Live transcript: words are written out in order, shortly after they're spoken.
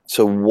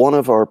So one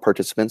of our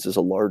participants is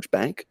a large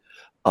bank,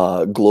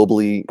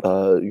 globally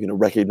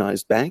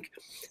recognized bank.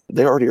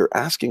 They already are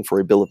asking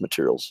for a bill of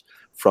materials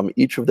from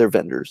each of their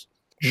vendors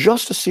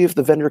just to see if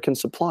the vendor can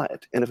supply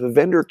it. And if a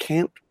vendor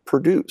can't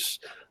produce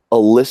a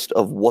list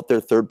of what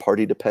their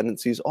third-party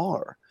dependencies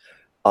are,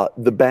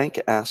 the bank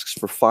asks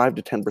for 5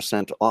 to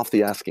 10% off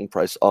the asking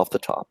price off the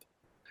top.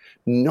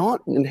 Not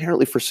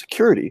inherently for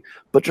security,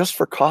 but just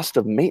for cost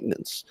of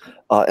maintenance.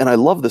 And I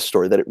love this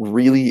story, that it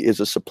really is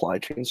a supply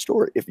chain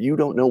story. If you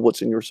don't know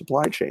what's in your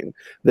supply chain,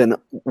 then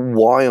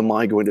why am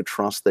I going to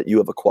trust that you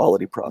have a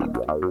quality product?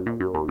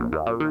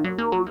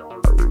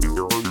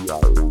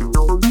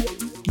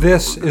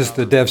 This is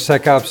the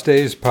DevSecOps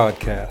Days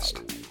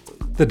podcast.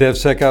 The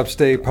DevSecOps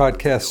Day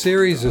podcast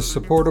series is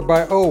supported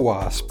by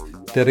OWASP,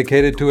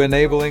 dedicated to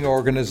enabling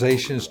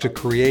organizations to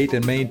create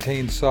and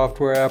maintain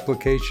software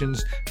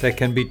applications that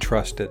can be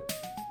trusted.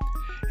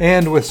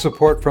 And with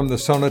support from the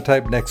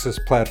Sonatype Nexus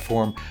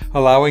platform,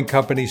 allowing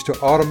companies to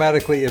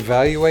automatically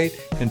evaluate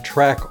and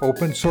track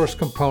open source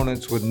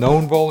components with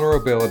known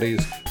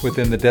vulnerabilities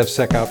within the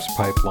DevSecOps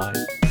pipeline.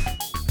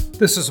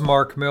 This is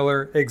Mark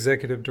Miller,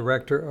 Executive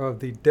Director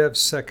of the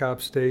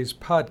DevSecOps Days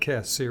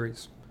podcast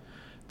series.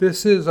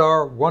 This is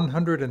our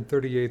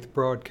 138th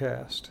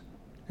broadcast.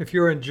 If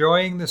you're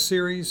enjoying the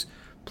series,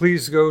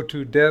 please go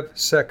to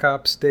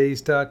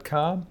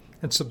devsecopsdays.com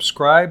and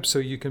subscribe so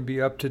you can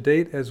be up to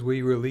date as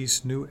we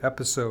release new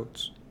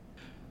episodes.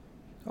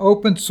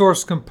 Open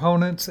source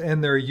components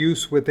and their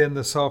use within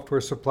the software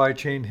supply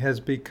chain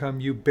has become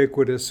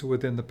ubiquitous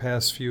within the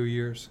past few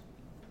years.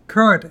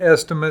 Current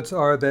estimates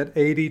are that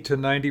 80 to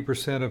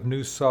 90% of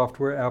new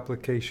software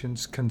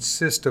applications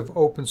consist of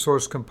open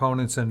source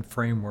components and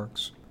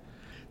frameworks.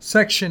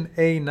 Section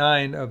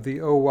A9 of the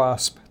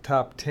OWASP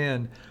Top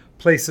 10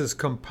 places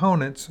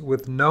components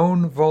with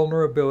known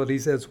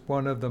vulnerabilities as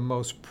one of the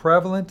most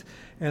prevalent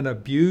and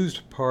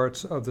abused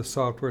parts of the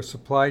software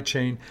supply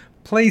chain,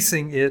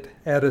 placing it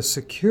at a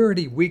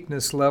security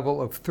weakness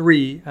level of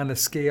 3 on a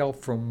scale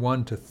from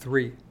 1 to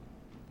 3.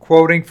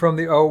 Quoting from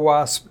the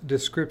OWASP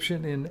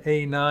description in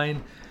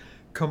A9,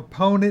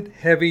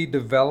 component-heavy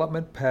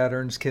development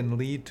patterns can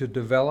lead to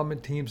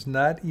development teams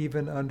not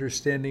even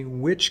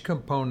understanding which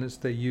components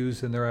they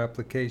use in their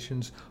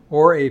applications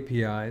or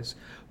APIs,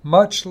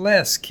 much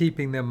less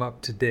keeping them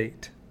up to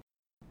date.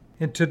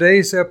 In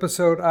today's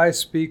episode, I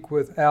speak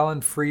with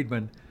Alan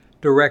Friedman,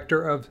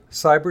 Director of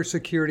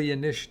Cybersecurity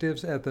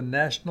Initiatives at the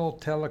National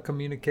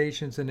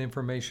Telecommunications and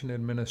Information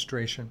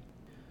Administration.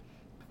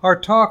 Our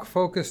talk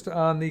focused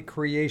on the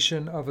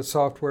creation of a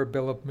software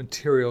bill of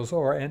materials,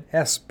 or an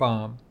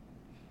SBOM.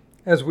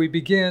 As we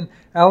begin,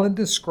 Alan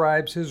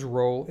describes his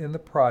role in the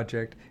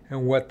project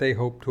and what they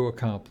hope to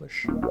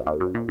accomplish.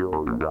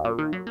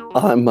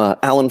 I'm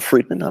Alan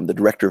Friedman. I'm the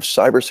Director of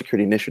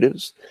Cybersecurity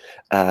Initiatives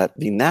at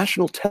the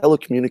National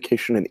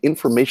Telecommunication and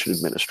Information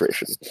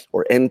Administration,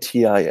 or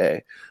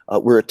NTIA.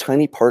 We're a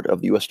tiny part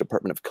of the U.S.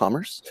 Department of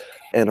Commerce,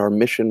 and our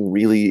mission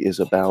really is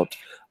about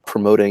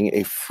promoting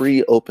a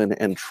free, open,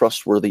 and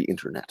trustworthy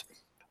internet.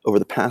 Over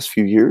the past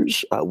few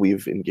years,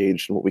 we've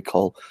engaged in what we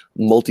call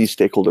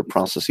multi-stakeholder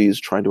processes,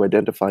 trying to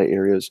identify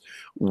areas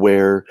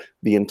where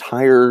the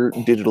entire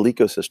digital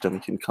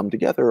ecosystem can come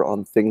together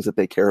on things that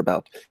they care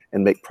about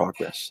and make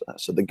progress.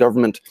 So the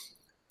government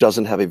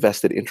doesn't have a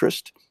vested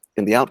interest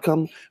in the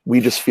outcome.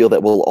 We just feel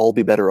that we'll all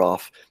be better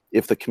off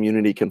if the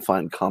community can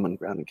find common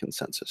ground and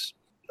consensus.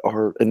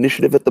 Our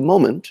initiative at the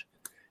moment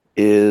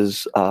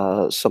is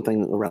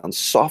something around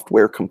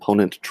software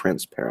component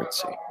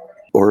transparency,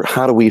 or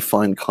how do we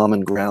find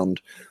common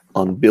ground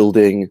on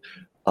building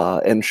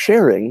and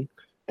sharing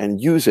and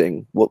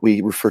using what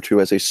we refer to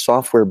as a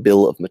software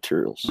bill of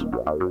materials.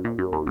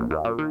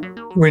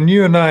 When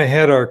you and I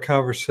had our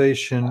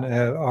conversation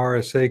at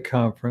RSA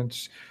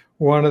conference,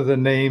 one of the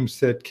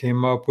names that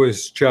came up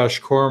was Josh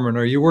Corman.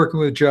 Are you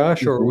working with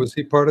Josh, or was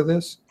he part of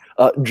this?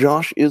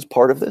 Josh is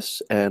part of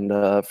this, and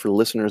for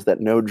listeners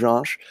that know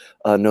Josh,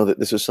 know that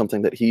this is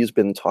something that he's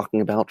been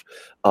talking about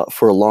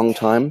for a long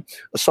time.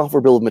 A software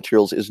bill of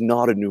materials is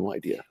not a new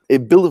idea. A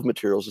bill of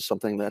materials is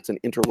something that's an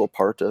integral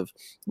part of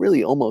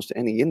really almost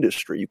any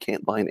industry. You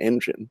can't buy an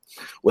engine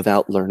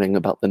without learning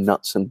about the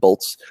nuts and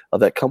bolts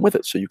that come with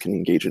it, so you can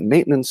engage in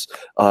maintenance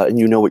and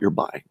you know what you're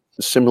buying.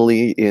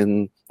 Similarly,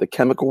 in the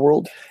chemical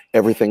world,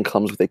 everything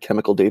comes with a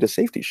chemical data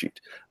safety sheet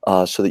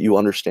so that you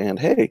understand,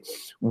 hey,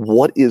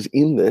 what is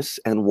in this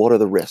and what are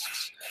the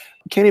risks?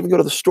 You can't even go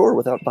to the store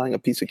without buying a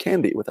piece of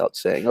candy without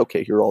saying,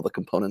 okay, here are all the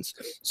components,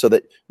 so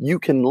that you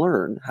can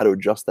learn how to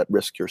adjust that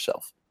risk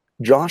yourself.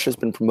 Josh has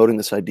been promoting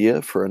this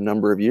idea for a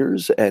number of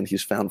years, and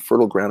he's found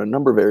fertile ground in a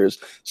number of areas.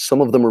 Some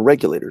of them are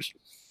regulators.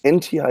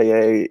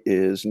 NTIA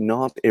is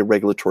not a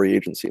regulatory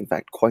agency. In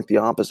fact, quite the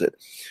opposite.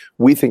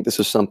 We think this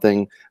is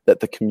something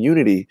that the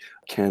community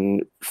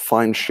can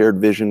find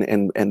shared vision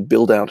and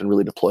build out and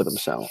really deploy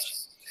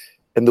themselves.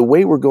 And the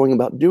way we're going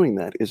about doing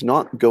that is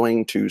not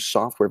going to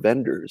software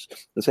vendors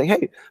and saying,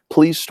 hey,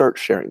 please start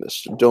sharing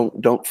this.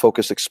 Don't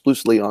focus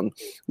exclusively on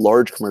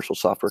large commercial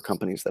software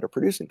companies that are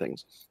producing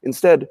things.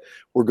 Instead,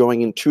 we're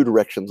going in two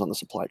directions on the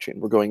supply chain.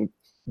 We're going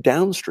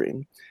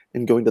downstream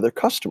and going to their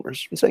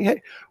customers and saying,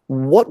 hey,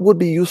 what would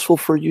be useful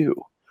for you?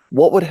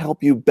 What would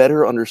help you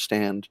better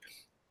understand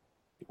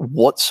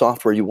what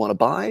software you want to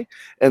buy,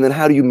 and then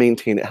how do you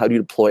maintain it? How do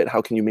you deploy it?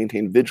 How can you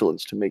maintain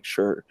vigilance to make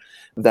sure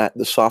that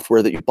the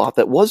software that you bought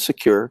that was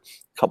secure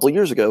a couple of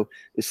years ago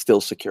is still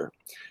secure?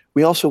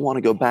 We also want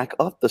to go back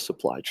up the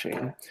supply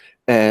chain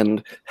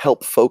and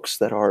help folks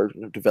that are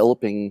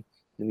developing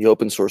in the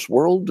open source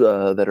world,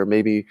 that are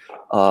maybe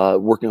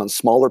working on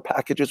smaller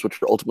packages,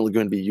 which are ultimately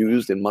going to be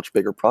used in much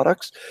bigger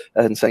products,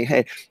 and saying,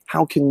 hey,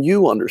 how can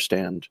you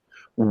understand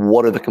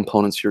what are the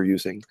components you're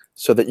using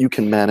so that you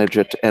can manage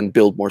it and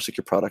build more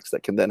secure products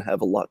that can then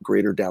have a lot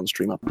greater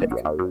downstream uptake?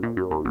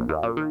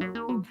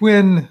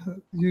 When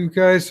you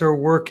guys are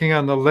working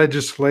on the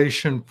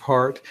legislation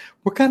part,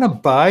 what kind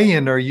of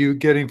buy-in are you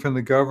getting from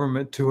the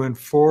government to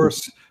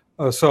enforce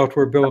a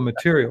software bill of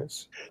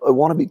materials? I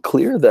want to be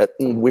clear that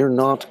we're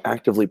not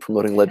actively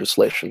promoting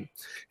legislation.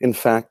 In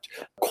fact,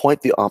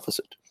 quite the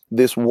opposite.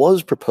 This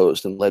was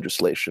proposed in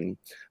legislation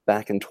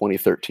back in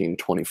 2013,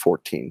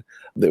 2014.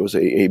 There was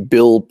a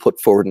bill put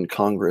forward in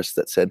Congress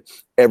that said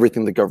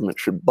everything the government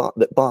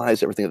that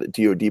buys, everything that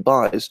DoD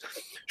buys,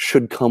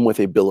 should come with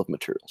a bill of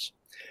materials.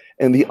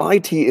 And the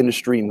IT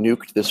industry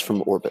nuked this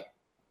from orbit.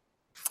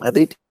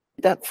 They did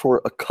that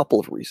for a couple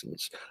of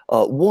reasons.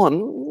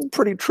 One,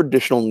 pretty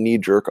traditional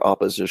knee-jerk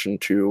opposition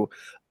to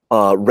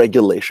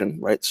regulation,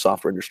 right?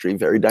 Software industry,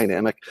 very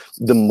dynamic.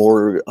 The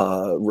more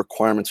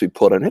requirements we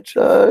put on it,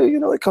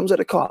 it comes at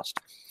a cost.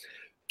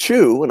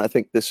 Two, and I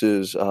think this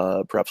is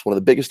perhaps one of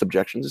the biggest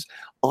objections, is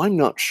I'm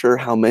not sure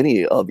how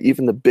many of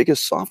even the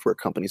biggest software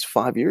companies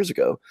 5 years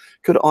ago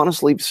could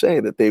honestly say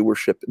that they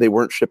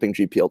weren't shipping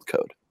GPL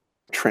code.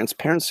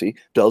 Transparency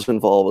does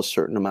involve a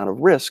certain amount of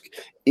risk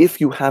if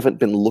you haven't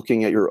been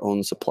looking at your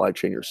own supply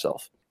chain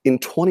yourself. In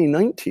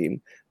 2019,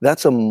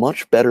 that's a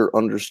much better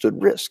understood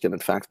risk. And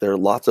in fact, there are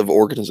lots of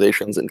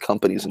organizations and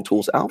companies and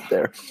tools out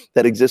there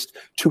that exist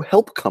to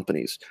help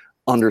companies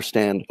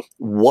understand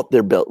what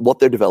they're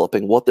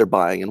developing, what they're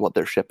buying, and what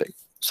they're shipping.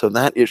 So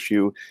that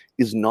issue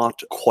is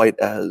not quite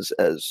as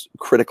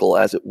critical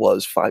as it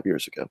was 5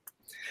 years ago.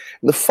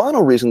 And the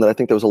final reason that I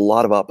think there was a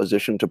lot of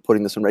opposition to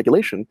putting this in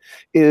regulation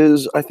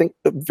is, I think,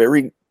 a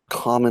very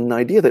common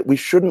idea that we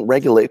shouldn't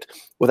regulate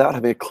without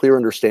having a clear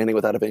understanding,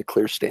 without having a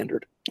clear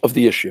standard of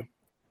the issue.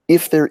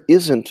 If there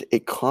isn't a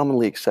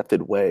commonly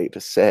accepted way to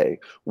say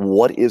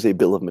what is a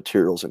bill of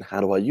materials and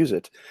how do I use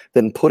it,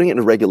 then putting it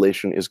in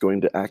regulation is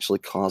going to actually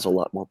cause a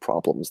lot more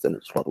problems than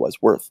it's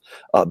otherwise worth,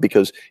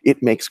 because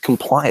it makes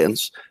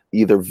compliance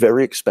either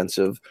very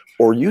expensive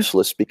or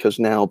useless, because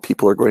now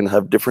people are going to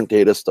have different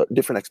data,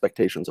 different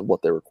expectations of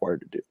what they're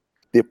required to do.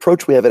 The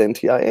approach we have at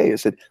NTIA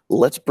is that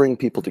let's bring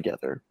people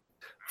together,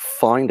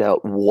 find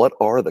out what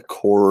are the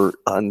core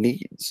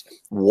needs,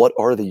 what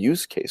are the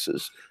use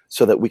cases,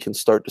 so that we can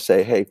start to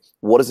say, hey,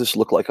 what does this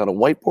look like on a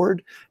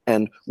whiteboard?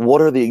 And what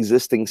are the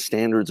existing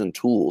standards and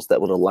tools that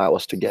would allow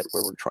us to get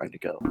where we're trying to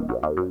go?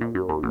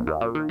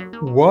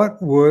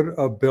 What would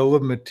a bill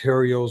of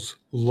materials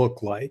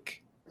look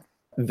like?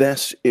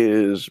 This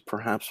is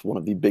perhaps one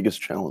of the biggest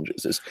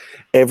challenges, is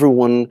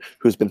everyone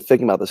who's been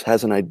thinking about this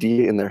has an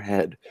idea in their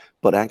head,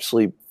 but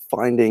actually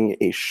finding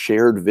a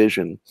shared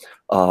vision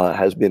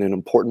has been an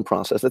important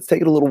process. That's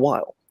taken a little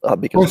while.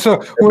 Because so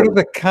what are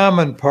the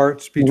common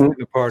parts between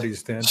the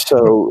parties then?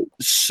 So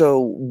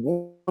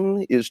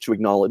one is to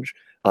acknowledge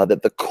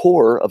that the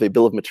core of a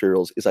bill of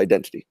materials is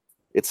identity.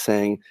 It's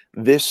saying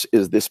this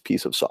is this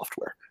piece of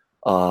software,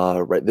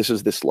 right? This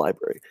is this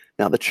library.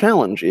 Now the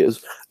challenge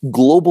is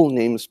global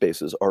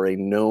namespaces are a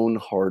known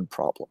hard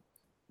problem.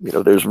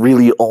 There's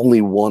really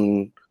only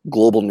one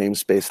global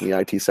namespace in the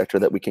IT sector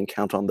that we can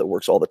count on that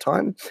works all the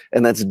time,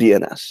 and that's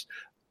DNS.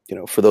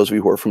 For those of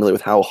you who are familiar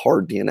with how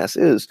hard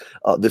DNS is,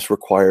 this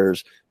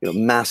requires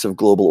massive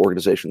global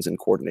organizations in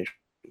coordination.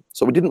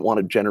 So we didn't want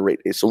to generate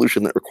a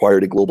solution that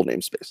required a global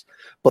namespace.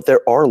 But there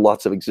are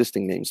lots of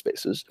existing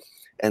namespaces.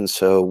 And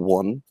so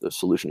the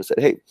solution is that,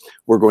 hey,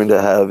 we're going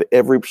to have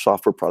every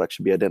software product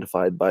should be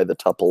identified by the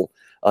tuple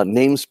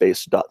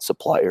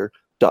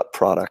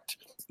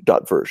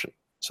namespace.supplier.product.version.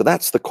 So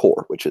that's the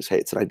core, which is, hey,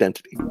 it's an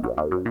identity.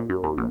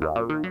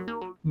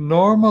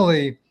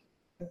 Normally,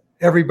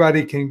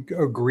 everybody can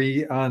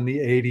agree on the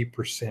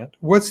 80%.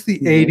 What's the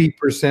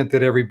 80%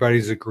 that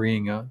everybody's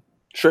agreeing on?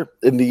 Sure.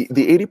 And the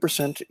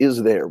 80%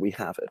 is there. We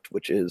have it,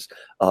 which is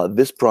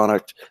this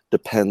product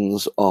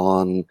depends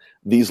on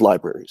these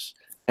libraries,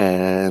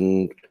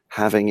 and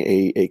having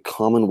a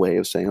common way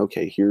of saying,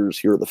 okay, here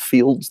are the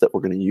fields that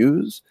we're going to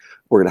use.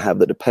 We're going to have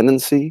the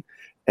dependency.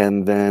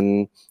 And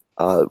then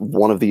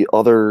one of the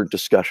other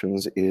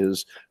discussions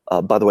is,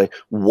 by the way,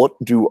 what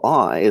do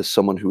I, as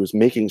someone who is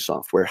making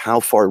software, how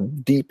far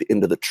deep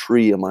into the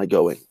tree am I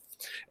going?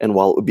 And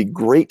while it would be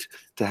great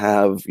to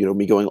have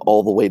me going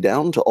all the way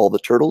down to all the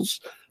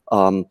turtles,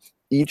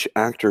 each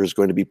actor is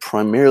going to be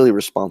primarily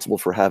responsible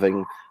for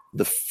having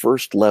the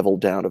first level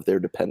down of their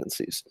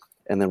dependencies.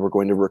 And then we're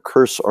going to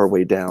recurse our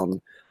way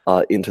down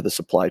into the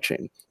supply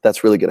chain.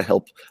 That's really going to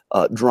help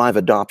drive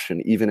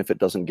adoption, even if it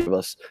doesn't give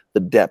us the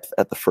depth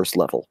at the first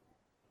level.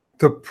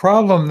 The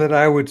problem that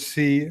I would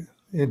see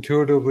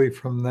intuitively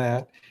from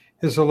that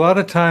is a lot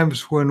of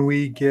times when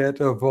we get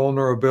a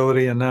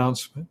vulnerability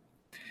announcement,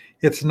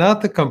 it's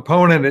not the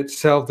component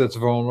itself that's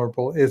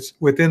vulnerable, it's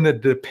within the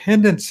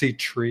dependency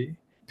tree.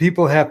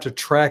 People have to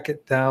track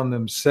it down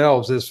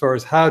themselves as far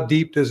as how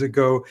deep does it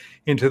go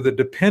into the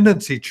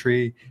dependency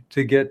tree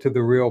to get to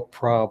the real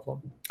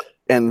problem.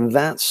 And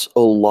that's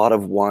a lot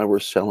of why we're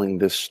selling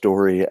this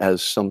story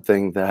as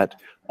something that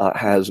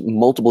has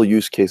multiple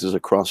use cases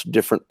across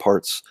different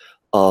parts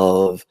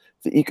of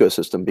the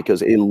ecosystem,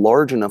 because a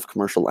large enough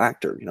commercial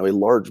actor, a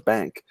large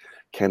bank,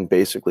 can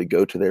basically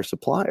go to their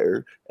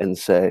supplier and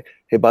say,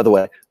 hey, by the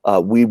way,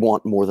 we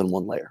want more than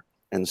one layer.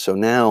 And so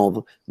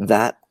now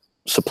that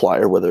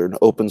supplier, whether an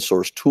open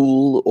source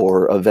tool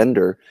or a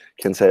vendor,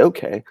 can say,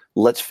 okay,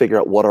 let's figure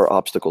out what our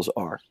obstacles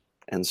are.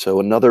 And so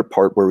another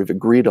part where we've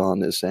agreed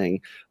on is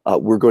saying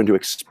we're going to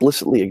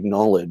explicitly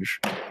acknowledge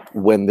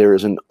when there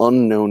is an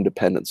unknown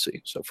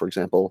dependency. So for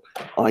example,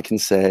 I can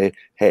say,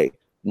 hey,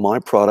 my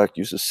product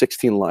uses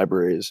 16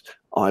 libraries.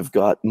 I've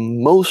got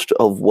most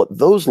of what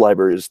those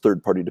libraries'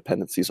 third-party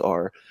dependencies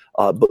are.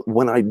 But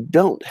when I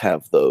don't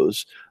have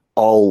those,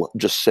 I'll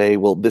just say,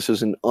 well, this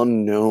is an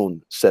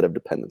unknown set of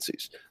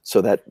dependencies, so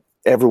that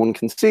everyone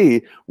can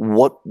see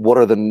what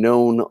are the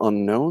known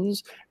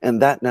unknowns, and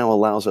that now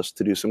allows us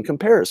to do some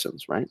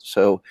comparisons, right?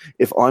 So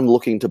if I'm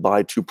looking to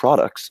buy two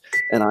products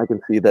and I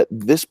can see that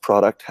this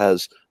product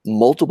has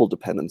multiple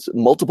dependencies,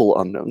 multiple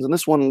unknowns, and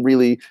this one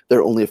really, there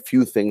are only a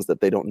few things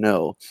that they don't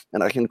know,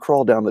 and I can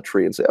crawl down the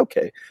tree and say,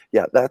 okay,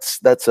 yeah,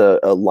 that's a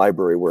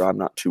library where I'm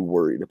not too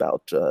worried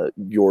about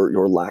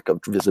your lack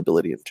of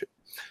visibility into.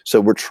 So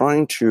we're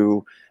trying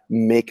to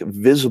make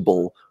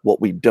visible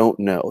what we don't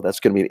know. That's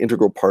going to be an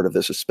integral part of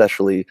this,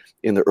 especially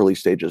in the early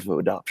stages of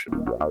adoption.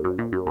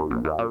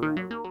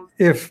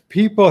 If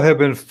people have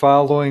been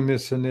following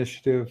this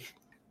initiative,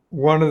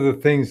 one of the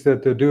things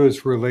that they'll do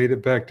is relate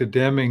it back to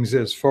Demings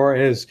as far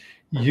as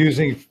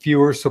using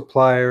fewer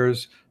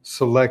suppliers,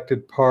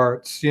 selected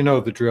parts. You know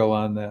the drill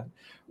on that.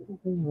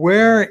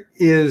 Where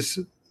is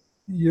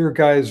your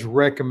guys'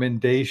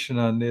 recommendation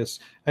on this?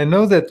 I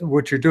know that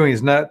what you're doing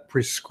is not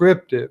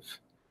prescriptive,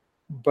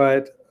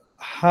 but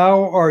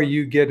how are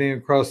you getting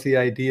across the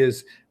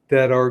ideas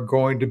that are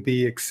going to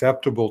be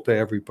acceptable to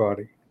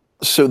everybody?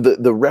 So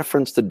the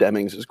reference to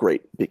Demings is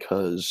great,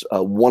 because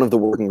one of the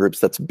working groups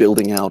that's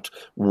building out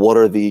what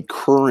are the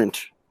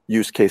current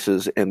use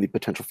cases and the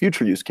potential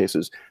future use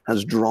cases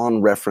has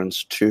drawn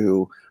reference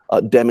to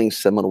Demings'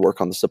 seminal work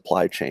on the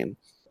supply chain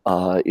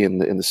in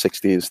the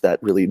 60s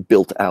that really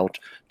built out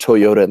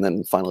Toyota and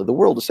then finally the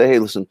world to say, hey,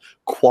 listen,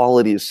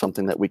 quality is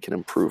something that we can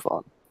improve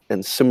on.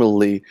 And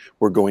similarly,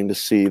 we're going to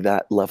see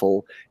that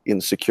level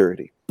in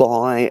security.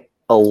 By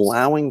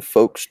allowing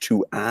folks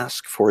to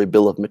ask for a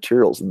bill of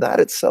materials, that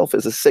itself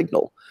is a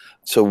signal.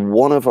 So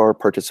one of our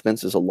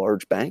participants is a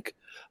large bank,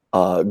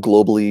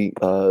 globally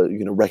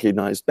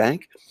recognized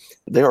bank.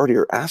 They already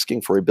are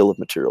asking for a bill of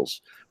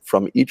materials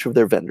from each of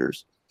their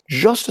vendors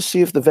just to see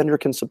if the vendor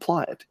can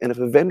supply it. And if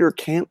a vendor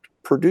can't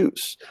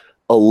produce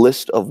a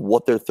list of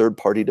what their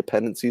third-party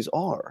dependencies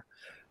are,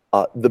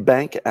 the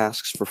bank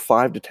asks for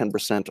 5 to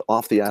 10%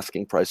 off the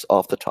asking price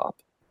off the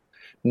top.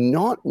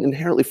 Not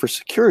inherently for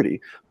security,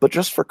 but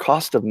just for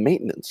cost of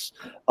maintenance.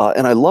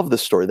 And I love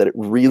this story, that it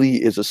really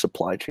is a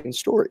supply chain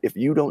story. If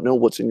you don't know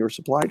what's in your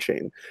supply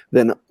chain,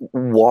 then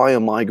why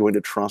am I going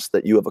to trust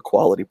that you have a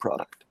quality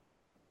product?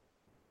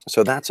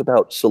 So that's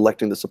about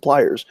selecting the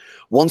suppliers.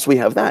 Once we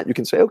have that, you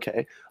can say,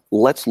 okay,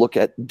 let's look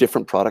at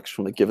different products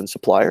from a given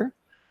supplier.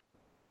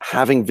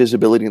 Having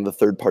visibility in the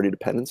third-party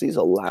dependencies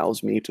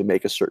allows me to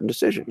make a certain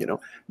decision.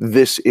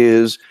 This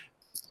is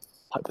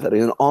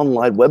hypothetically an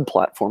online web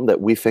platform that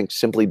we think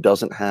simply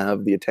doesn't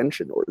have the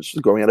attention or is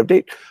growing out of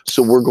date.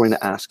 So we're going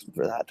to ask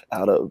for that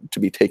to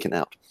be taken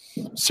out.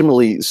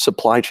 Similarly,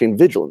 supply chain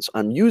vigilance.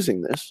 I'm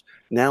using this.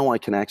 Now I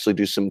can actually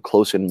do some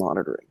close-in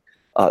monitoring.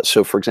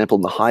 So for example,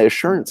 in the high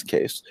assurance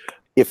case,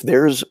 if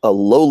there's a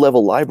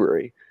low-level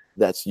library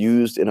that's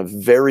used in a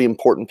very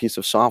important piece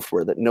of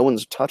software that no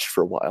one's touched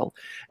for a while,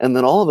 and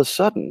then all of a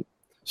sudden,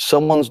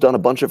 someone's done a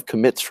bunch of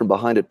commits from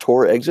behind a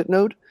Tor exit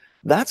node,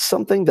 that's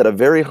something that a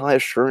very high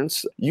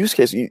assurance use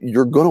case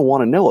you're going to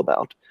want to know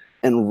about.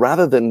 And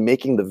rather than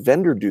making the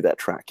vendor do that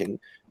tracking,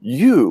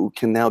 you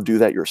can now do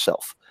that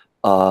yourself.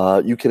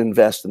 You can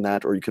invest in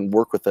that, or you can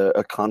work with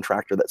a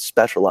contractor that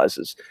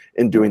specializes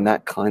in doing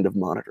that kind of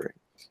monitoring.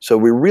 So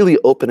we're really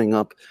opening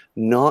up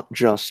not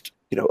just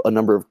a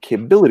number of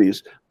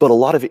capabilities, but a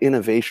lot of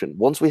innovation.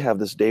 Once we have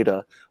this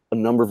data, a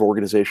number of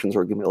organizations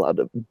are going to be allowed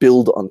to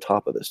build on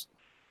top of this.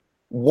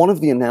 One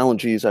of the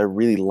analogies I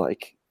really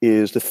like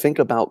is to think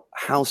about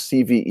how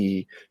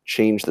CVE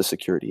changed the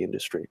security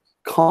industry.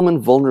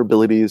 Common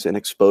vulnerabilities and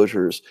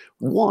exposures,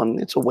 one,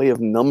 it's a way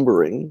of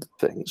numbering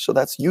things, so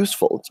that's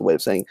useful. It's a way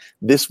of saying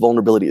this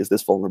vulnerability is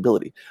this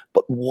vulnerability.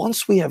 But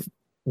once we have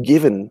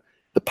given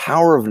the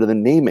power of the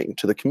naming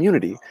to the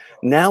community,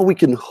 now we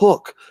can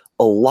hook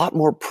a lot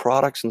more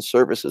products and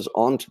services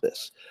onto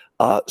this.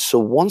 So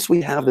once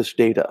we have this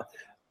data,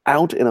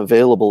 out and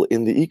available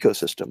in the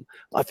ecosystem,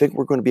 I think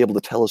we're going to be able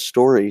to tell a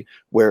story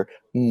where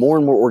more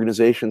and more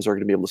organizations are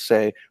going to be able to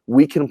say,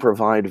 we can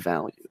provide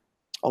value.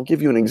 I'll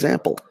give you an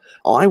example.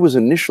 I was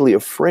initially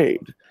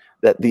afraid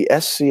that the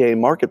SCA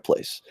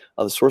marketplace,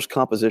 the source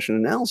composition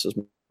analysis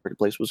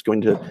marketplace, was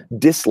going to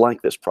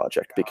dislike this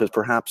project because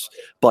perhaps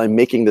by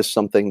making this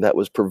something that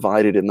was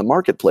provided in the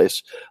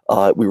marketplace,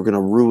 we were going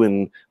to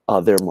ruin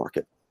their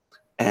market.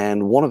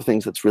 And one of the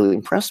things that's really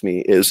impressed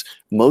me is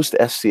most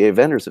SCA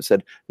vendors have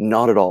said,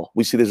 not at all.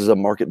 We see this as a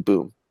market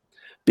boom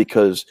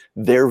because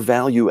their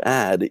value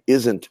add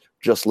isn't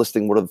just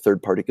listing what are the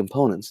third-party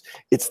components.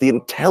 It's the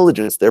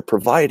intelligence they're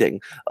providing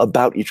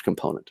about each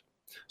component.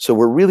 So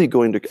we're really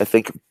going to, I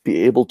think,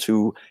 be able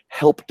to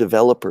help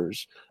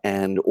developers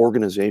and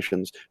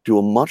organizations do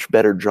a much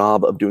better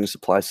job of doing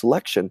supply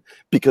selection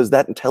because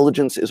that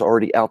intelligence is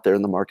already out there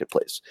in the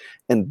marketplace.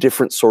 And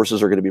different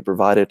sources are going to be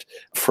provided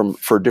for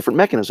a different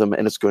mechanism,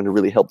 and it's going to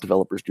really help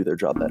developers do their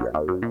job better.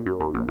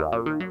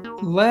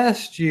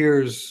 Last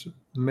year's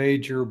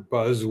major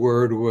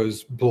buzzword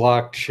was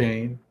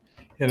blockchain.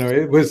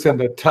 It was in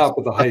the top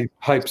of the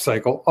hype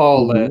cycle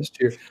all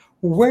last year.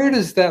 Where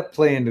does that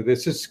play into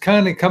this? It's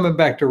kind of coming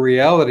back to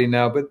reality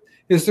now, but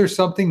is there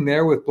something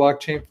there with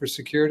blockchain for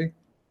security?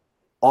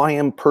 I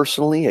am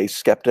personally a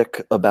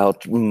skeptic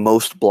about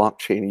most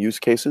blockchain use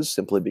cases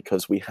simply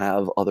because we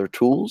have other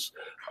tools.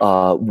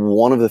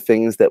 One of the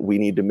things that we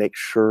need to make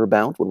sure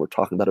about when we're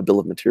talking about a bill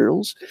of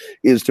materials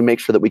is to make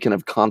sure that we can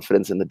have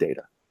confidence in the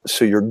data.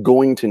 So you're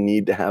going to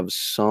need to have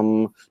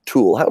some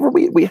tool. However,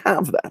 we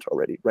have that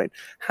already, right?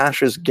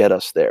 Hashes get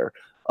us there.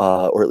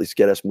 Or at least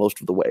get us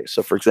most of the way.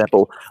 So for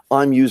example,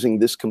 I'm using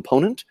this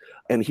component,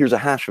 and here's a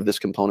hash of this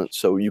component,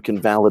 so you can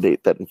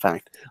validate that, in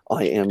fact,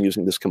 I am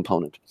using this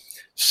component.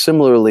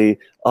 Similarly,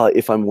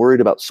 if I'm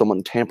worried about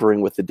someone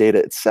tampering with the data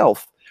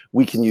itself,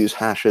 we can use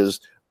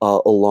hashes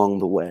along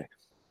the way.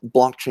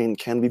 Blockchain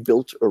can be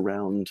built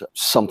around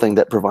something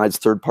that provides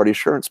third-party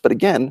assurance. But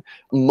again,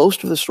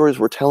 most of the stories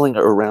we're telling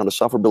around a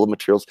software bill of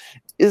materials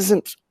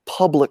isn't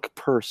public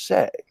per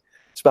se.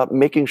 It's about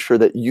making sure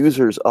that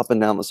users up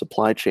and down the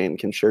supply chain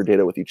can share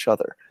data with each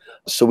other.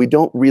 So we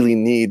don't really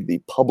need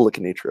the public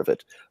nature of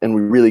it, and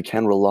we really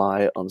can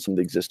rely on some of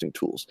the existing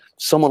tools.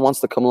 Someone wants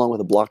to come along with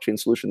a blockchain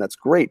solution, that's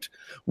great.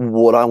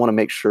 What I want to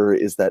make sure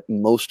is that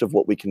most of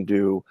what we can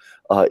do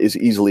is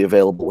easily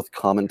available with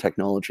common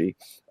technology,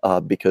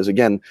 because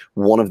again,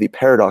 one of the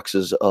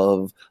paradoxes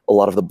of a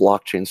lot of the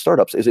blockchain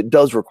startups is it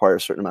does require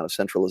a certain amount of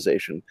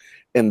centralization,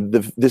 and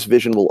this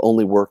vision will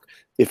only work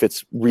if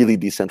it's really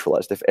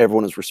decentralized, if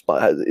everyone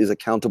is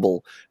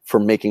accountable for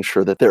making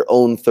sure that their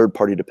own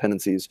third-party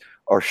dependencies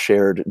are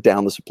shared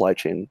down the supply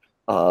chain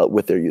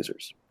with their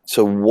users.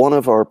 So one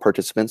of our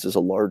participants is a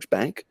large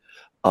bank,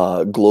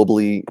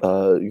 globally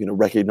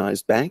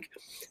recognized bank.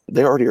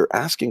 They already are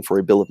asking for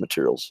a bill of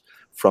materials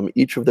from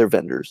each of their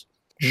vendors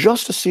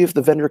just to see if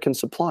the vendor can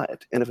supply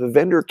it. And if a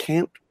vendor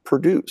can't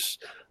produce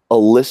a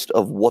list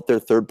of what their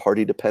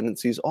third-party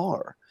dependencies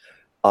are,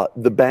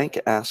 the bank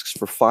asks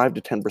for 5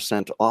 to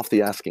 10% off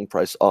the asking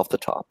price off the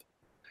top.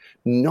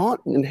 Not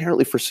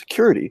inherently for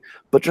security,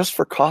 but just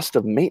for cost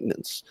of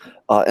maintenance.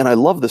 And I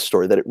love this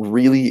story, that it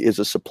really is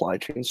a supply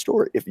chain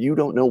story. If you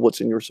don't know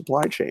what's in your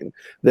supply chain,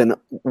 then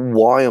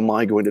why am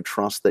I going to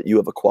trust that you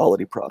have a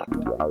quality product?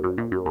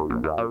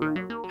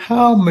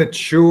 How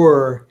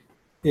mature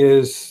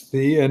is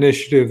the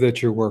initiative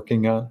that you're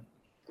working on?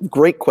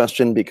 Great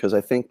question, because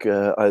I think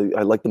I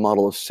like the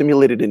model of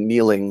simulated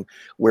annealing,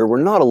 where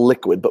we're not a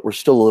liquid, but we're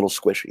still a little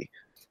squishy.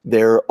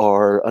 There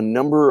are a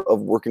number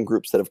of working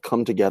groups that have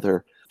come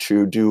together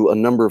to do a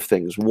number of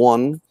things.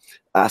 One,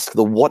 ask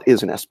the what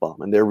is an SBOM,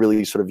 and they're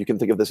really sort of, you can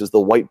think of this as the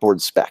whiteboard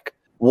spec.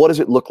 What does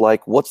it look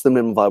like? What's the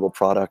minimum viable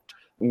product?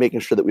 Making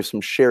sure that we have some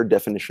shared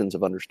definitions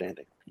of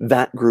understanding.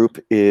 That group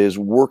is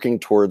working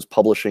towards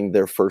publishing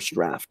their first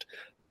draft.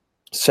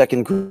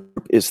 Second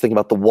group is thinking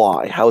about the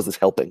why. How is this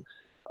helping?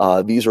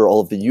 These are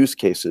all of the use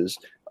cases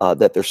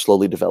that they're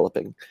slowly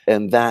developing.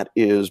 And that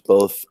is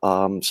both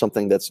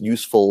something that's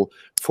useful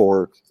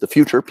for the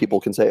future. People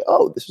can say,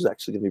 oh, this is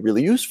actually going to be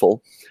really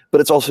useful.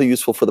 But it's also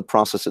useful for the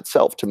process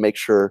itself to make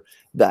sure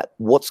that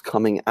what's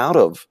coming out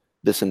of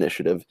this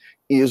initiative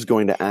is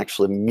going to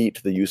actually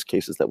meet the use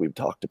cases that we've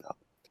talked about.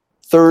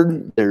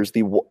 Third, there's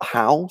the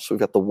how. So we've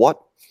got the what,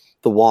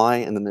 the why,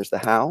 and then there's the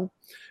how.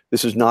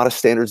 This is not a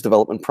standards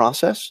development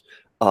process.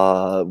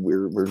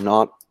 We're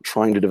not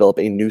trying to develop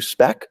a new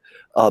spec,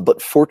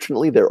 but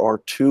fortunately there are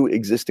 2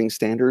 existing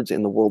standards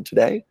in the world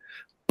today.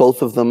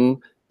 Both of them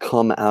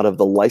come out of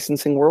the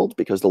licensing world,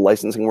 because the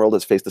licensing world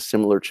has faced a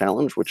similar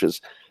challenge, which is,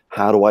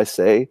 how do I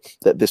say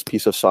that this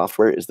piece of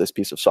software is this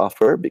piece of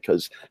software,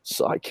 because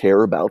I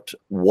care about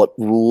what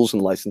rules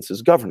and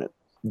licenses govern it.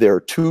 There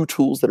are 2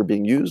 tools that are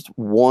being used.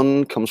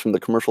 One comes from the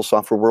commercial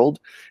software world,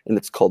 and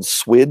it's called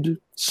SWID,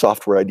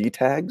 Software ID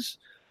Tags.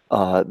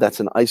 That's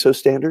an ISO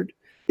standard.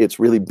 It's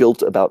really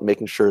built about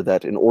making sure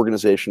that an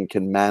organization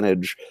can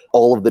manage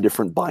all of the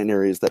different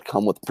binaries that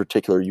come with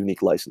particular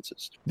unique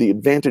licenses. The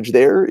advantage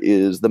there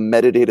is the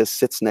metadata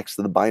sits next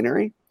to the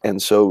binary,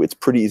 and so it's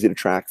pretty easy to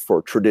track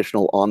for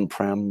traditional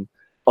on-prem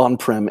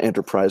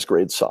enterprise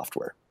grade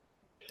software.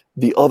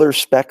 The other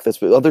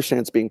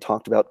standard being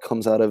talked about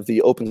comes out of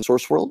the open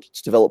source world.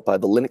 It's developed by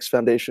the Linux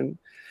Foundation,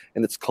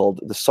 and it's called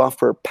the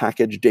Software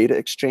Package Data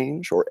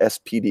Exchange, or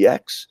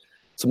SPDX.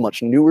 It's a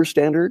much newer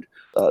standard.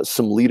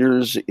 Some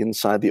leaders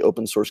inside the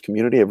open source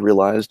community have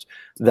realized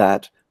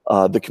that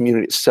the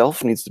community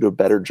itself needs to do a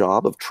better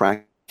job of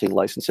tracking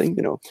licensing.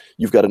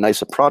 You've got a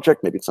nice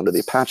project, maybe it's under the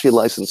Apache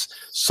license.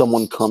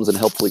 Someone comes and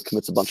helpfully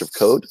commits a bunch of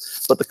code,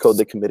 but the code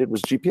they committed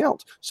was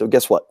GPL'd. So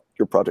guess what?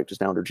 Your project is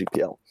now under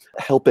GPL.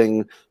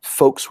 Helping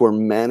folks who are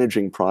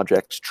managing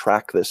projects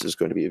track this is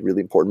going to be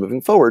really important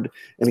moving forward.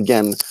 And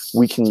again,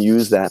 we can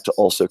use that to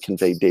also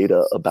convey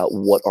data about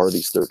what are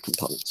these third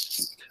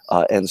components.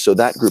 And so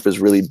that group is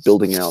really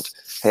building out,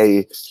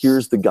 hey,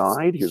 here's the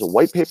guide, here's a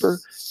white paper,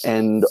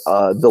 and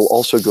they'll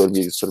also go to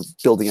be sort of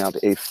building out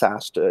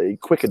a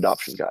quick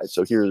adoption guide.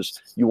 So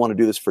you want to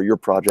do this for your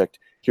project,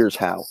 here's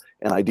how.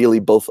 And ideally,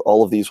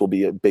 all of these will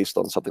be based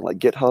on something like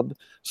GitHub,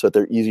 so that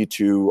they're easy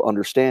to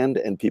understand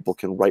and people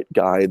can write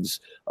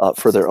guides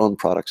for their own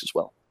products as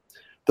well.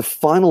 The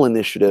final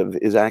initiative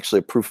is actually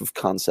a proof of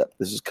concept.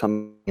 This is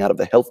coming out of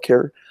the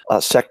healthcare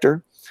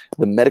sector.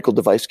 The medical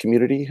device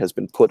community has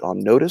been put on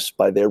notice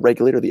by their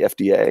regulator, the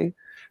FDA,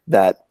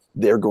 that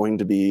they're going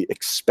to be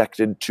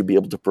expected to be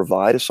able to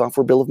provide a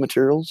software bill of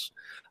materials.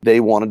 They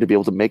wanted to be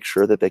able to make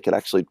sure that they could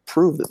actually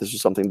prove that this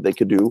was something that they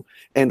could do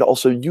and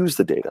also use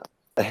the data.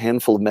 A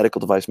handful of medical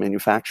device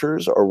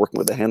manufacturers are working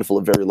with a handful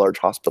of very large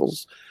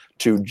hospitals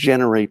to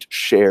generate,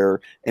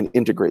 share, and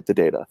integrate the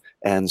data.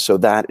 And so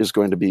that is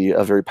going to be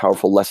a very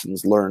powerful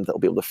lessons learned that will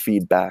be able to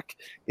feed back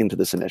into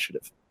this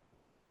initiative.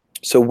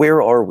 So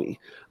where are we?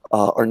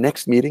 Our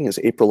next meeting is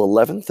April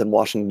 11th in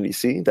Washington,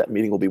 D.C. That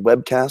meeting will be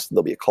webcast.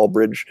 There'll be a call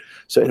bridge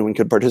so anyone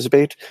can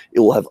participate. It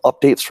will have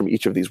updates from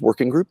each of these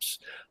working groups.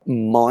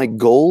 My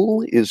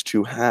goal is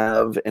to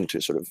have, and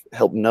to sort of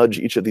help nudge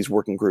each of these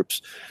working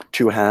groups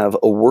to have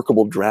a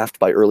workable draft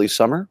by early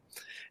summer.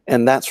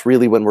 And that's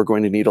really when we're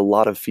going to need a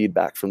lot of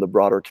feedback from the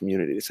broader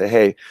community to say,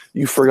 hey,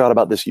 you forgot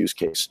about this use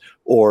case,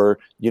 or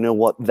you know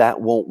what, that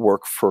won't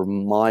work for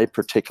my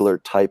particular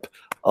type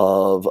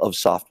of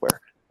software.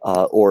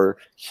 Or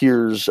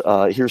here's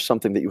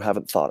something that you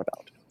haven't thought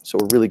about. So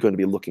we're really going to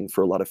be looking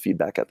for a lot of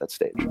feedback at that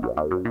stage.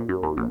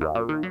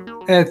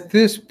 At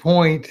this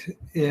point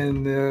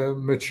in the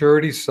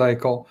maturity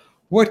cycle,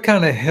 what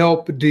kind of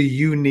help do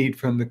you need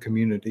from the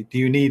community? Do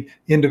you need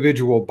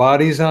individual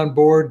bodies on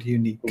board? Do you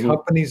need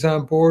companies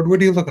on board?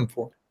 What are you looking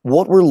for?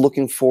 What we're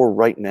looking for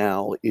right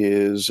now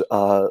is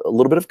a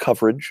little bit of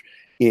coverage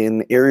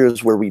in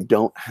areas where we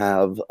don't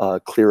have a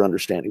clear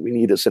understanding. We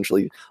need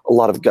essentially a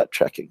lot of gut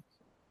checking.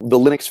 The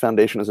Linux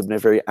Foundation has been a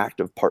very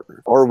active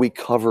partner. Are we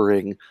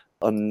covering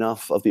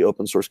enough of the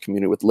open source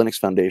community with Linux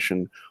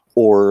Foundation,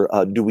 or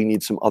do we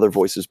need some other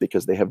voices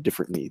because they have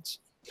different needs?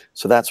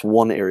 So that's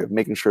one area of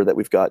making sure that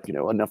we've got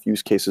enough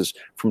use cases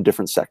from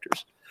different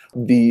sectors.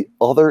 The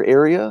other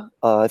area,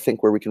 I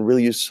think, where we can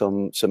really use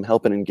some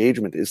help and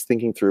engagement is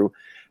thinking through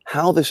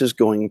how this is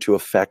going to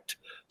affect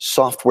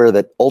software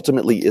that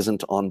ultimately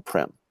isn't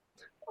on-prem.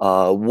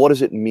 What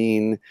does it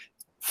mean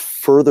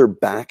further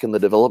back in the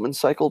development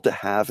cycle to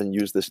have and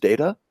use this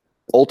data?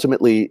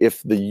 Ultimately,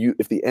 if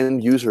the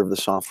end user of the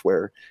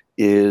software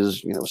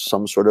is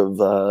some sort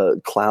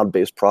of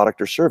cloud-based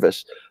product or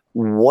service,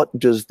 what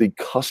does the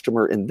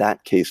customer in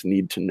that case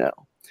need to know?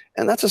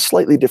 And that's a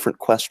slightly different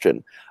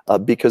question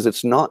because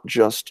it's not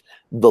just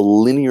the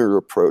linear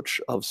approach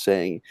of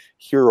saying,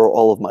 here are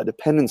all of my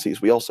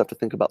dependencies. We also have to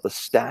think about the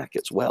stack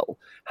as well.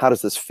 How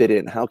does this fit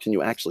in? How can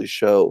you actually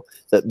show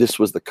that this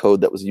was the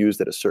code that was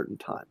used at a certain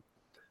time?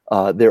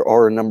 There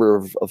are a number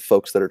of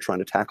folks that are trying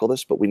to tackle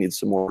this, but we need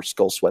some more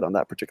skull sweat on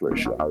that particular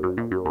issue.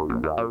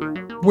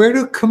 Where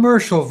do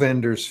commercial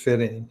vendors fit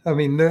in? I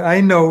mean,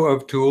 I know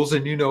of tools,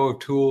 and you know of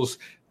tools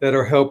that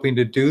are helping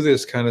to do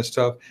this kind of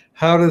stuff.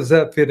 How does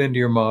that fit into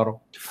your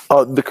model?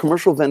 The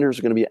commercial vendors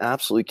are going to be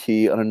absolutely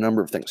key on a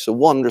number of things. So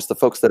one, there's the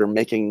folks that are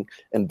making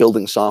and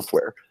building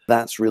software.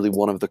 That's really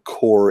one of the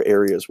core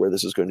areas where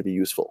this is going to be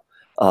useful.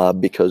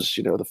 Because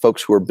the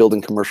folks who are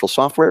building commercial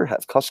software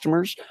have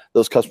customers.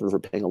 Those customers are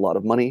paying a lot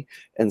of money,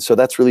 and so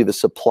that's really the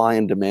supply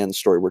and demand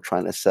story we're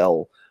trying to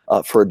sell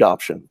for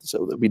adoption.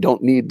 So that we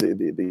don't need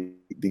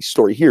the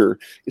story here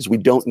is we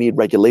don't need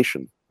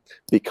regulation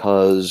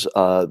because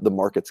the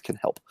markets can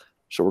help.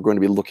 So we're going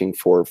to be looking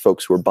for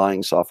folks who are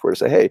buying software to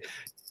say, hey,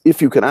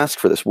 if you can ask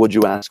for this, would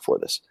you ask for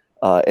this?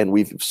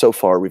 And so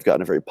far we've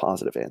gotten a very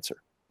positive answer.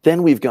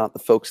 Then we've got the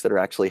folks that are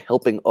actually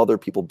helping other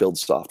people build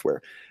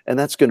software. And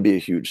that's going to be a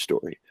huge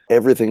story.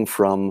 Everything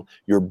from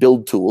your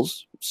build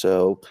tools.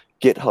 So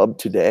GitHub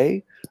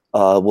today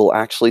will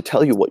actually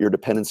tell you what your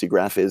dependency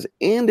graph is,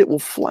 and it will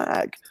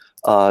flag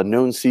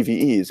known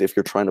CVEs if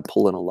you're trying to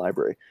pull in a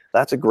library.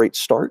 That's a great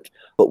start,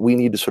 but we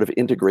need to sort of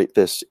integrate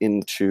this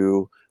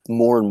into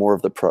more and more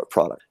of the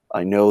product.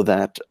 I know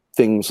that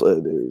there's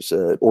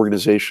an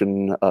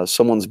organization,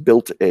 someone's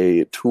built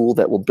a tool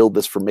that will build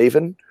this for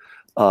Maven,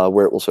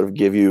 where it will sort of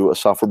give you a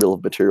software bill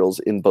of materials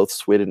in both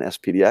SWID and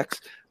SPDX.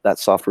 That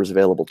software is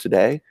available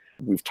today.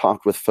 We've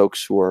talked with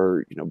folks who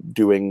are,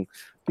 doing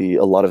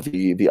a lot of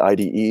the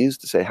IDEs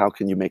to say, how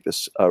can you make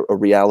this a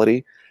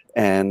reality?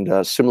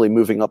 And similarly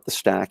moving up the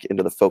stack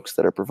into the folks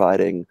that are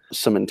providing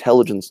some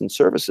intelligence and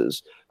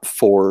services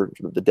for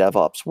the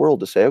DevOps world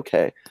to say,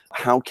 okay,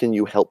 how can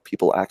you help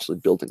people actually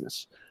building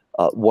this?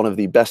 One of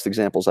the best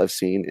examples I've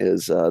seen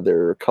is there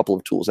are a couple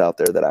of tools out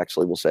there that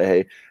actually will say,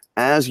 hey,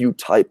 as you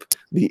type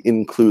the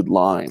include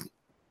line,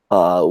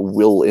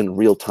 we'll in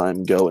real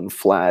time go and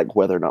flag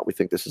whether or not we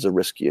think this is a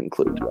risky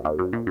include.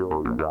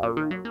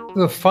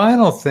 The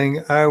final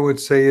thing I would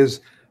say is,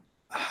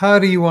 how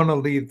do you want to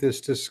leave this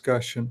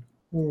discussion?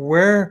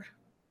 Where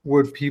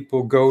would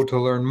people go to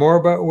learn more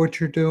about what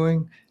you're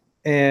doing?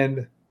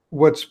 And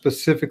what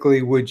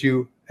specifically would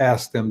you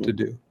ask them to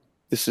do?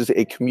 This is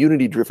a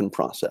community-driven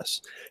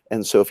process.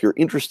 And so if you're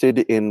interested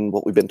in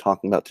what we've been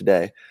talking about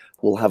today,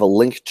 we'll have a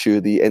link to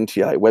the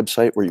NTI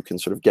website where you can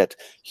sort of get,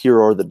 here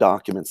are the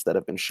documents that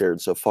have been shared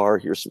so far.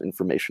 Here's some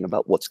information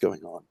about what's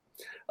going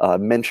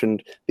on.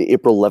 Mentioned the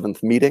April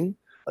 11th meeting.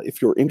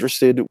 If you're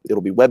interested,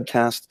 it'll be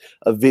webcast.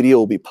 A video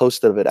will be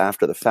posted of it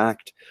after the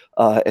fact,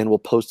 and we'll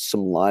post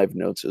some live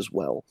notes as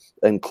well,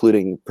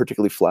 including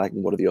particularly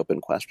flagging what are the open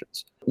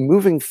questions.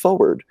 Moving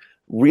forward,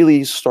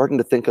 really starting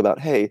to think about,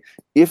 hey,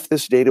 if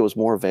this data was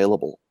more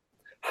available,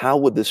 how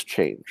would this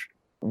change?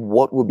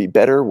 What would be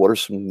better? What are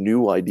some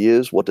new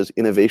ideas? What does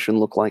innovation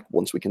look like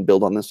once we can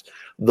build on this?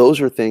 Those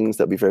are things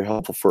that would be very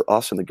helpful for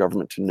us and the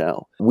government to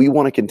know. We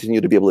want to continue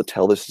to be able to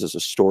tell this as a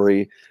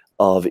story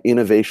of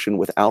innovation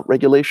without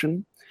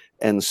regulation.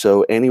 And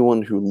so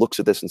anyone who looks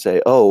at this and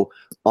say, oh,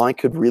 I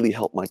could really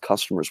help my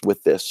customers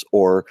with this,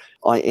 or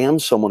I am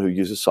someone who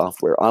uses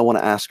software, I want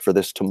to ask for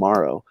this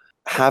tomorrow,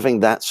 having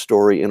that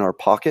story in our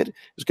pocket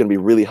is going to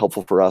be really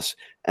helpful for us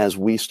as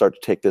we start to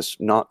take this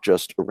not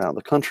just around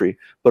the country,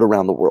 but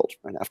around the world.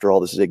 Right? After all,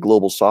 this is a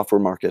global software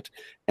market.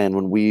 And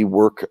when we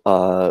work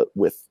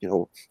with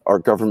our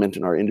government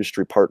and our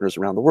industry partners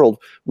around the world,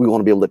 we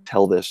want to be able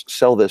to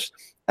sell this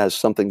as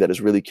something that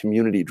is really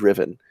community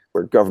driven,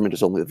 where government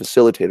is only the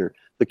facilitator.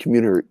 The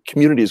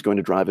community is going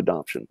to drive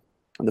adoption.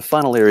 And the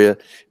final area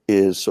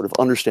is sort of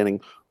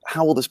understanding,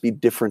 how will this be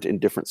different in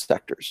different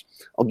sectors?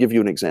 I'll give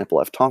you an example.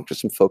 I've talked to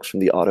some folks from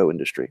the auto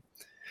industry.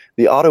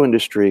 The auto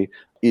industry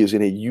is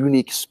in a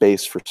unique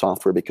space for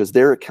software because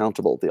they're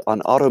accountable.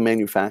 An auto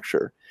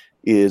manufacturer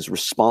is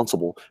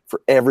responsible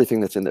for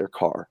everything that's in their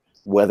car,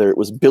 whether it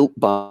was built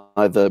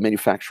by the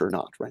manufacturer or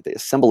not, right? They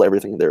assemble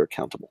everything and they're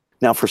accountable.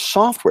 Now for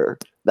software,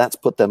 that's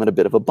put them in a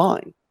bit of a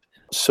bind.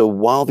 So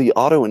while the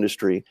auto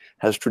industry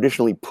has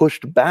traditionally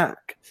pushed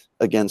back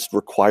against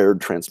required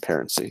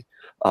transparency,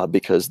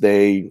 because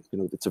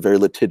it's a very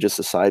litigious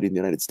society in the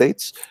United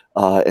States,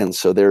 and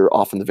so they're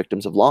often the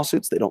victims of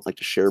lawsuits. They don't like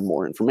to share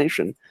more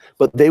information,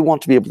 but they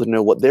want to be able to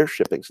know what they're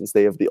shipping since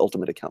they have the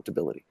ultimate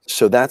accountability.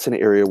 So that's an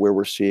area where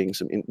we're seeing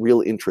some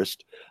real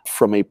interest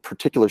from a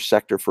particular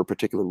sector for a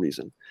particular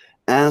reason.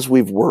 As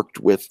we've worked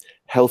with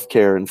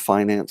healthcare and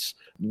finance,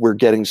 we're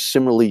getting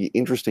similarly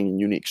interesting and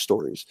unique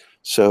stories.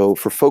 So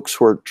for folks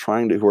who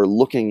are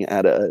looking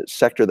at a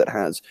sector that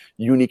has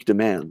unique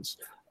demands,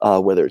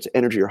 whether it's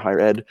energy or higher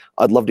ed,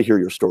 I'd love to hear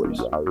your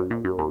stories.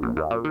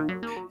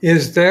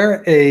 Is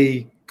there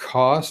a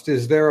cost?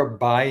 Is there a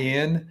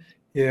buy-in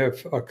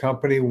if a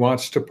company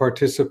wants to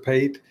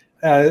participate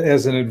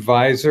as an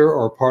advisor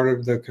or part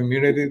of the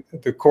community,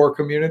 the core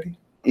community?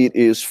 It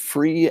is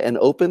free and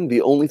open.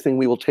 The only thing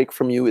we will take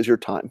from you is your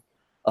time.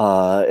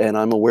 And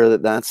I'm aware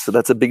that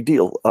that's a big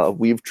deal.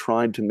 We've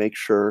tried to make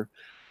sure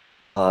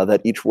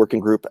that each working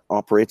group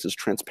operates as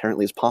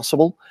transparently as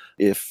possible.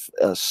 If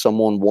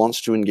someone wants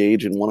to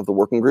engage in one of the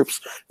working groups,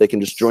 they can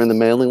just join the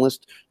mailing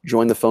list,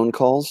 join the phone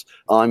calls.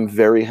 I'm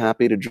very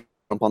happy to jump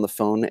on the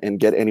phone and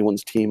get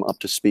anyone's team up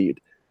to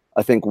speed.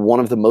 I think one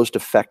of the most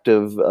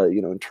effective,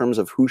 in terms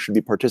of who should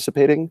be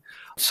participating,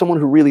 someone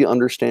who really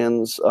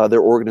understands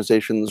their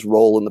organization's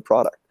role in the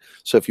product.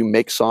 So if you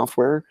make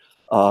software,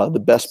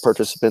 the best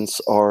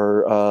participants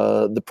are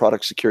the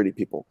product security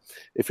people.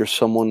 If you're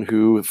someone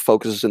who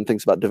focuses and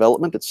thinks about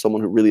development, it's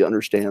someone who really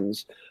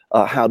understands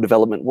how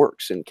development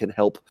works and can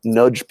help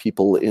nudge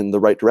people in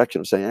the right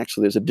direction of saying,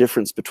 actually, there's a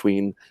difference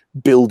between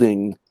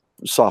building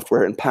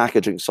software and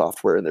packaging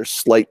software, and there's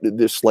slight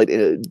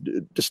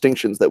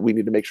distinctions that we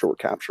need to make sure we're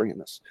capturing in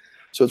this.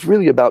 So it's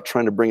really about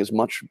trying to bring as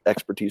much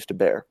expertise to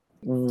bear.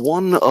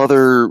 One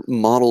other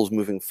models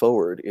moving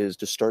forward is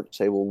to start to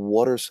say, well,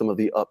 what are some of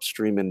the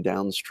upstream and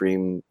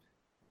downstream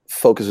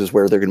focuses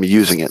where they're going to be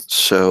using it?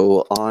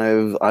 So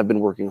I've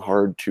been working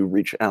hard to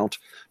reach out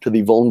to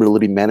the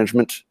vulnerability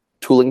management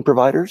tooling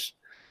providers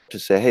to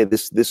say, hey,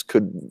 this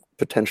could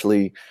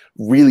potentially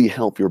really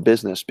help your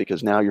business,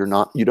 because now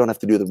you don't have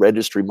to do the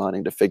registry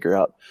mining to figure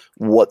out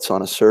what's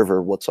on a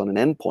server, what's on an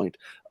endpoint,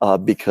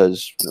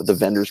 because the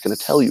vendor's going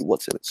to tell you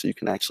what's in it, so you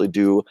can actually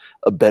do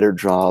a better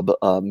job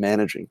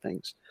managing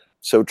things.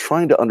 So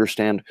trying to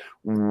understand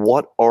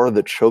what are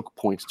the choke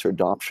points to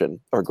adoption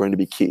are going to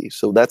be key.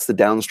 So that's the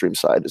downstream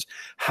side, is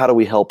how do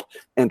we help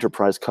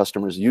enterprise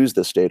customers use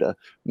this data?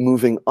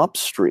 Moving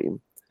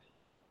upstream,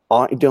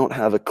 I don't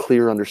have a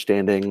clear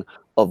understanding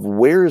of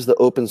where is the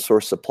open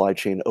source supply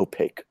chain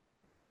opaque?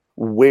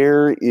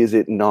 Where is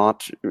it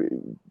not?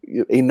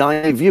 A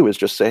naive view is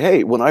just say,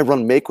 hey, when I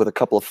run make with a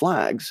couple of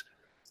flags,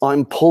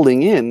 I'm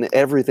pulling in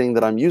everything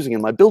that I'm using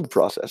in my build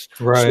process.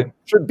 So it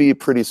should be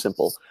pretty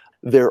simple.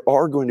 There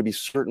are going to be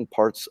certain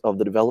parts of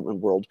the development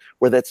world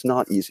where that's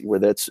not easy, where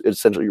that's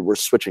essentially we're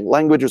switching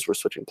languages, we're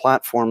switching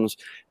platforms,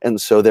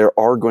 and so there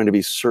are going to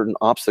be certain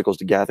obstacles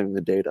to gathering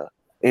the data.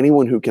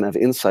 Anyone who can have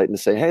insight and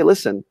say, hey,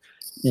 listen,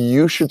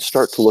 you should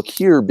start to look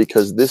here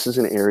because this is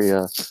an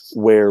area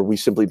where we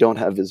simply don't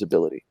have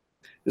visibility.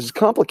 This is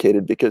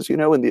complicated because, in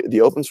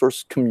the open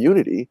source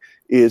community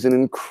is an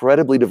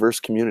incredibly diverse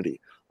community.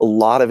 A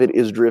lot of it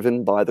is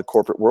driven by the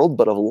corporate world,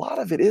 but a lot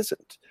of it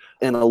isn't.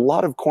 And a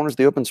lot of corners of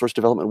the open source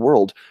development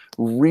world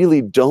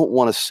really don't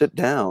want to sit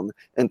down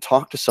and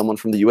talk to someone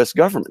from the US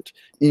government,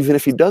 even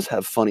if he does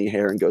have funny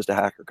hair and goes to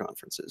hacker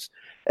conferences.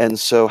 And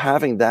so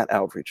having that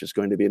outreach is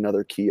going to be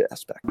another key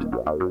aspect.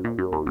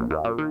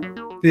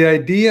 The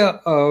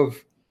idea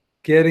of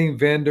getting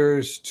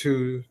vendors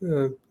to,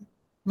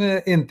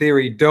 in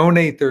theory,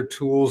 donate their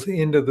tools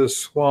into the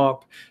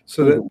swamp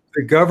so that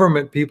the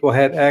government people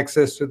had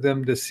access to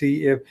them to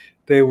see if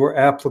they were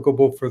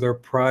applicable for their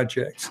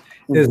projects.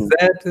 Is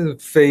that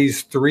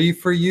phase 3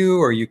 for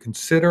you? Are you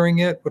considering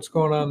it? What's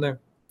going on there?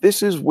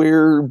 This is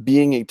where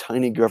being a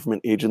tiny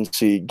government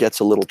agency gets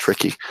a little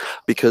tricky,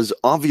 because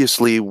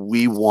obviously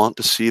we want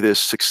to see this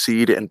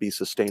succeed and be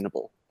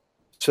sustainable.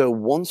 So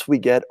once we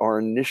get our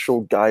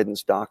initial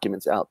guidance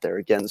documents out there,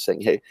 again,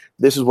 saying, hey,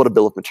 this is what a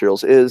bill of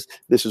materials is,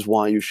 this is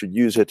why you should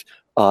use it,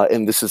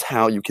 and this is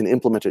how you can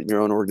implement it in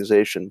your own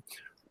organization,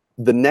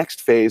 the next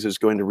phase is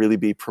going to really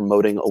be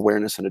promoting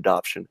awareness and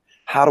adoption.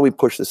 How do we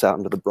push this out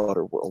into the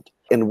broader world?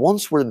 And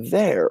once we're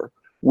there,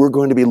 we're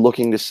going to be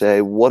looking to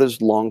say, what does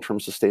long-term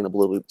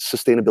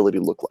sustainability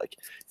look like?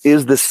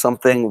 Is this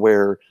something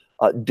where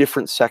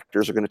different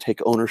sectors are going to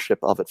take ownership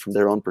of it from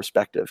their own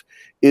perspective?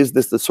 Is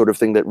this the sort of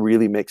thing that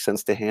really makes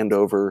sense to hand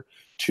over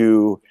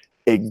to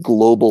a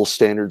global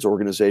standards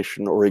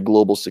organization or a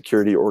global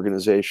security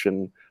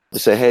organization to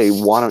say, hey,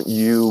 why don't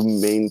you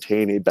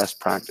maintain a best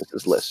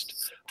practices list?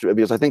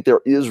 Because I think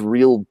there is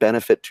real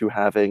benefit to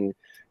having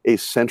a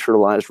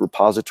centralized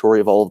repository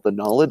of all of the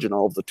knowledge and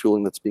all of the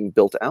tooling that's being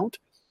built out.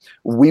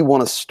 We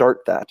want to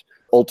start that.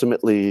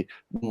 Ultimately,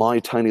 my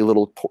tiny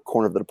little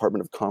corner of the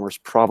Department of Commerce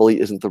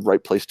probably isn't the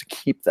right place to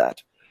keep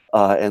that.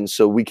 And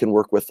so we can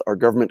work with our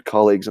government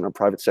colleagues and our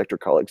private sector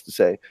colleagues to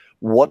say,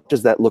 what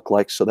does that look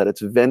like so that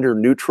it's vendor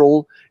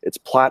neutral, it's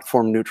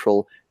platform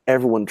neutral,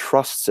 everyone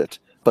trusts it,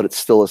 but it's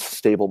still a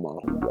stable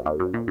model.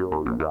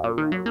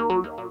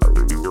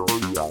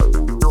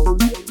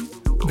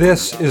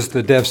 This is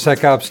the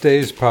DevSecOps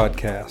Days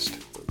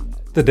podcast.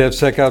 The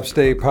DevSecOps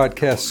Day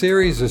podcast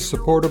series is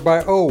supported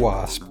by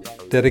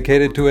OWASP,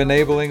 dedicated to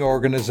enabling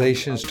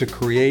organizations to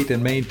create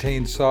and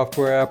maintain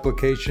software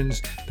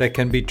applications that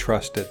can be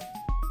trusted.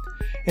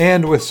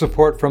 And with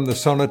support from the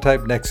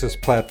Sonatype Nexus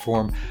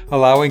platform,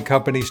 allowing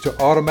companies to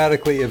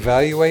automatically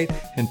evaluate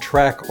and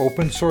track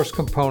open source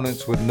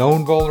components with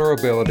known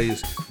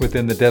vulnerabilities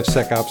within the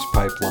DevSecOps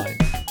pipeline.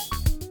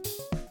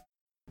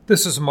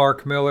 This is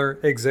Mark Miller,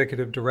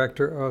 Executive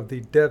Director of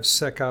the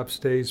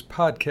DevSecOps Days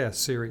podcast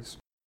series.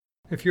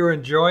 If you're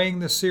enjoying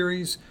the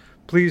series,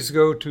 please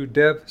go to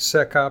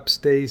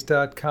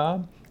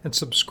devsecopsdays.com and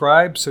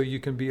subscribe so you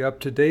can be up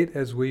to date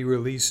as we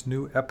release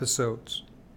new episodes.